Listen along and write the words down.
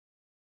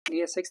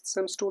Dear 6th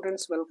sem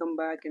students, welcome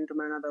back into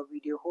my another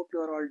video. Hope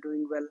you are all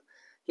doing well.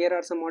 Here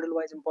are some model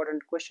wise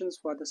important questions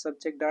for the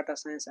subject data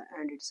science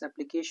and its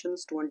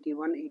applications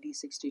 21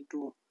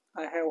 AD62.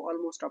 I have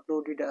almost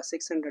uploaded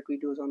 600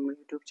 videos on my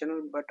YouTube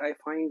channel, but I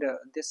find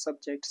this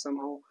subject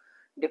somehow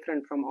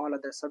different from all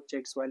other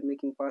subjects while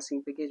making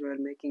passing package, while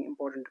making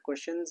important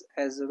questions,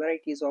 as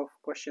varieties of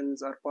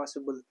questions are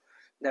possible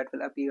that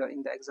will appear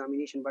in the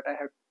examination. But I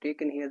have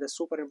taken here the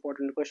super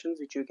important questions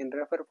which you can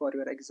refer for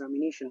your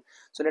examination.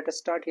 So let us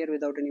start here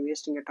without any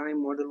wasting a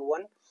time. Module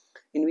 1,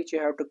 in which you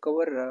have to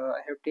cover,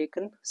 I have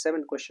taken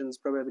 7 questions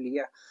probably.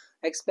 Yeah.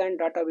 Explain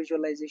data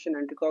visualization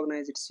and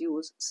recognize its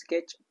use.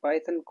 Sketch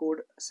Python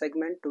code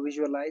segment to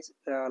visualize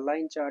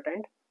line chart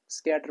and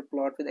scatter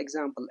plot with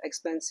example.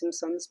 Explain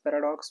Simpson's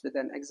paradox with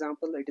an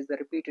example. It is the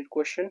repeated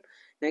question.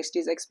 Next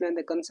is explain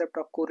the concept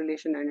of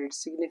correlation and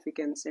its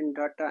significance in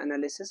data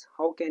analysis.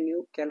 How can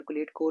you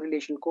calculate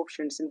correlation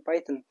coefficients in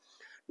Python?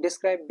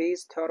 Describe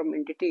Bayes' theorem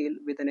in detail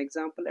with an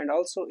example and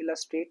also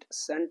illustrate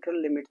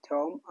central limit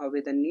theorem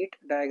with a neat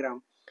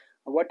diagram.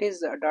 What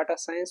is data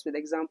science with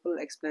example?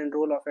 Explain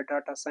role of a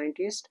data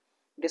scientist.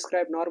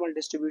 Describe normal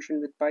distribution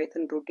with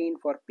Python routine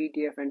for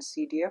PDF and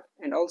CDF,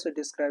 and also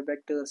describe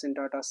vectors in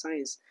data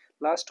science.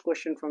 Last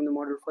question from the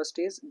model first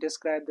is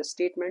describe the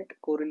statement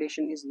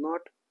correlation is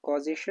not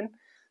causation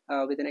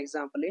with an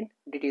example in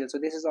detail. So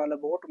this is all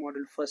about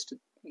model first.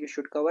 You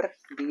should cover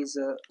these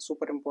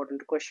super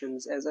important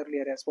questions as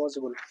earlier as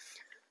possible.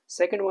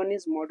 Second one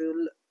is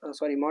model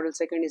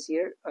second is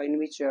here, in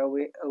which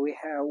we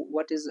have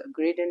what is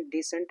gradient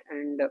descent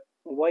and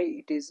why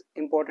it is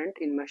important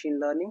in machine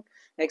learning.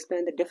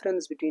 Explain the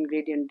difference between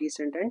gradient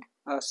descent and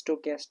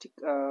stochastic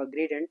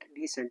gradient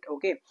descent.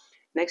 Okay,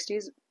 next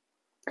is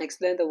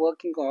explain the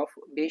working of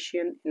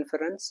Bayesian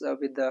inference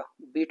with the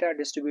beta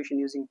distribution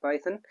using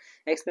Python.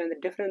 Explain the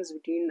difference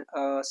between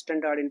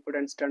standard input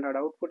and standard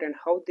output and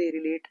how they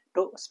relate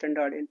to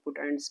standard input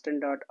and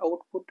standard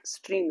output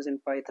streams in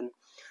Python.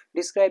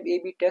 Describe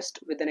A/B test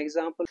with an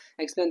example.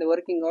 Explain the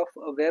working of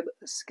web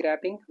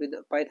scraping with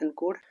Python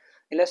code.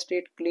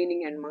 Illustrate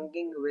cleaning and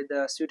mugging with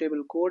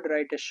suitable code.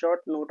 Write a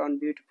short note on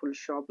beautiful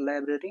shop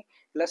library.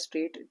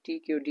 Illustrate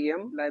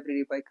TQDM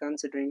library by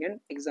considering an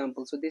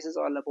example. So this is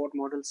all about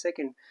model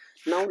second.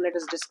 Now let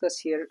us discuss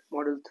here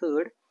model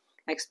third.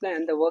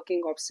 Explain the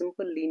working of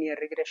simple linear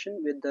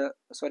regression with the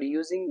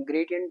using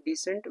gradient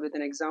descent with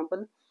an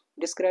example.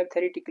 Describe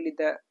theoretically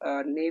the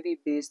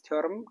Navy-Bayes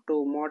theorem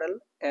to model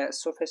a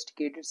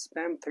sophisticated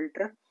spam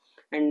filter.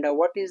 And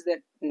what is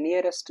the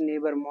nearest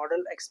neighbor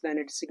model? Explain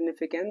its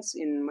significance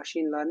in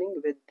machine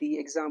learning with the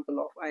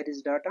example of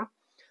iris data.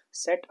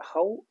 Set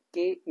how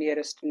k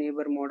nearest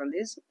neighbor model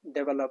is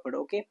developed.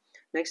 Okay,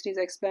 next is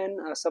explain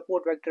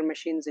support vector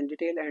machines in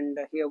detail, and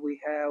here we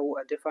have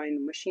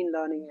defined machine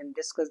learning and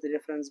discuss the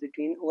difference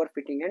between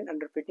overfitting and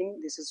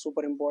underfitting. This is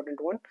super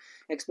important one.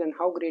 Explain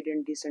how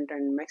gradient descent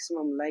and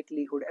maximum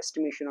likelihood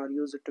estimation are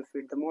used to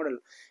fit the model.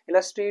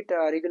 Illustrate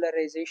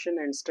regularization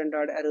and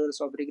standard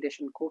errors of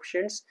regression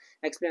coefficients.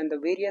 Explain the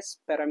various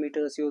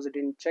parameters used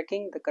in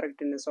checking the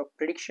correctness of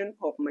prediction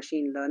of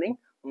machine learning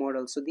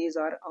model. So these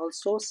are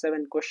also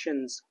 7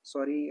 questions.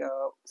 7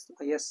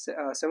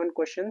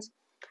 questions.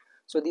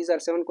 So these are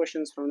 7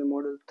 questions from the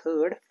model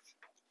third.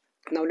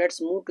 Now let's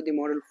move to the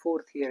model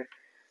fourth here,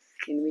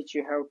 in which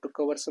you have to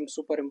cover some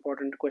super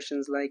important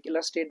questions like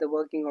illustrate the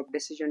working of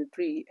decision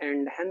tree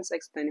and hence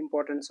explain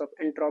importance of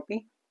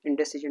entropy in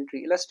decision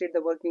tree. Illustrate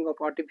the working of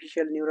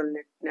artificial neural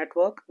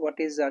network. What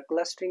is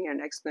clustering and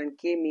explain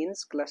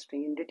k-means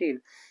clustering in detail.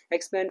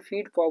 Explain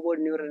feed forward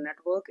neural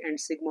network and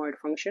sigmoid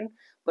function.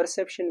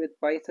 Perception with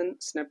Python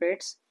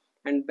snippets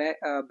and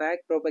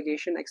back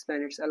propagation.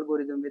 Explain its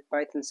algorithm with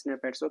Python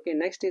snippets. Okay,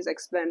 next is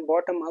explain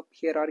bottom up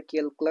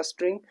hierarchical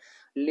clustering,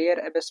 layer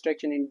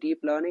abstraction in deep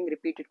learning,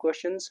 repeated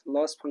questions,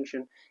 loss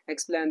function.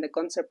 Explain the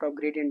concept of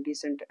gradient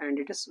descent and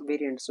its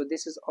variant. So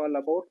this is all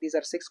about, these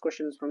are 6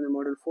 questions from the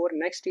model 4.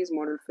 Next is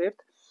model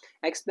 5th.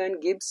 Explain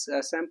Gibbs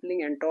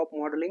sampling and top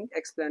modeling.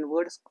 Explain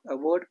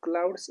word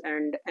clouds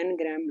and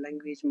n-gram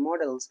language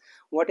models.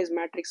 What is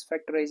matrix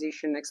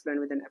factorization? Explain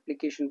with an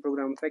application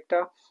program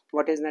Vector.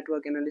 What is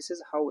network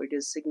analysis? How it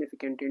is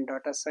significant in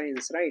data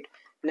science, right?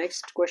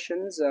 Next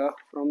questions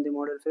from the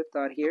model 5th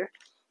are here.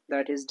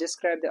 That is,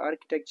 describe the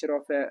architecture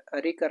of a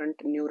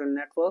recurrent neural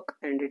network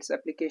and its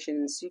application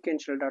in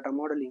sequential data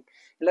modeling.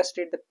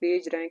 Illustrate the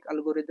page rank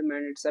algorithm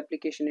and its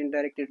application in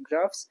directed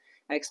graphs.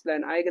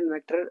 Explain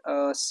eigenvector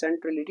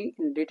centrality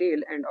in detail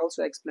and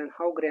also explain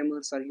how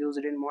grammars are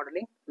used in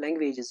modeling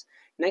languages.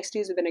 Next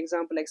is with an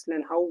example,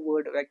 explain how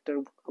word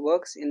vector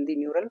works in the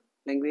neural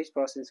language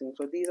processing.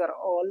 So these are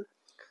all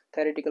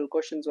theoretical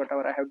questions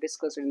whatever I have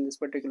discussed in this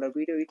particular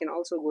video. You can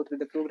also go through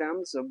the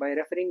programs by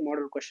referring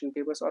model question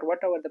papers or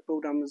whatever the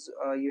programs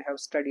you have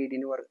studied in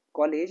your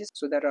college,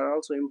 so that are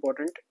also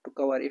important to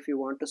cover if you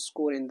want to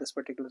score in this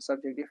particular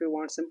subject. If you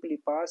want simply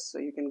pass,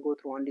 you can go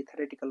through only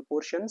theoretical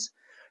portions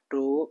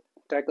to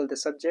tackle the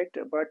subject,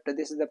 but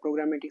this is the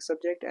programmatic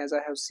subject as I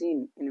have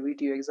seen in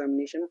VTU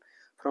examination.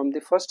 from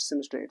the first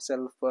semester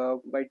itself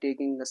by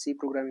taking the C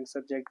programming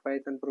subject,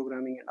 Python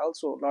programming, and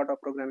also a lot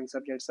of programming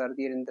subjects are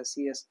there in the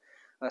CS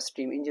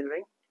stream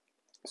engineering.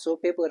 So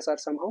papers are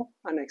somehow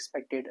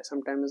unexpected.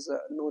 Sometimes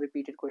no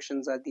repeated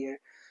questions are there.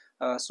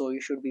 So you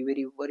should be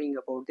very worrying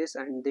about this,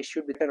 and this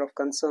should be matter of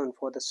concern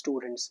for the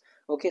students.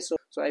 Okay, so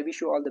I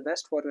wish you all the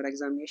best for your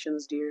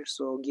examinations, dear.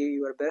 So give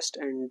your best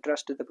and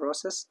trust the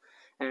process,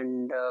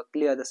 and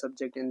clear the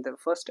subject in the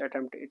first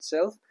attempt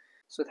itself.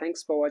 So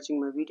thanks for watching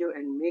my video,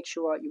 and make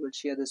sure you will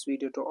share this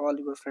video to all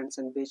your friends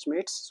and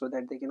batchmates so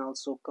that they can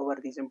also cover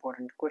these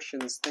important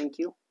questions. Thank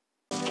you.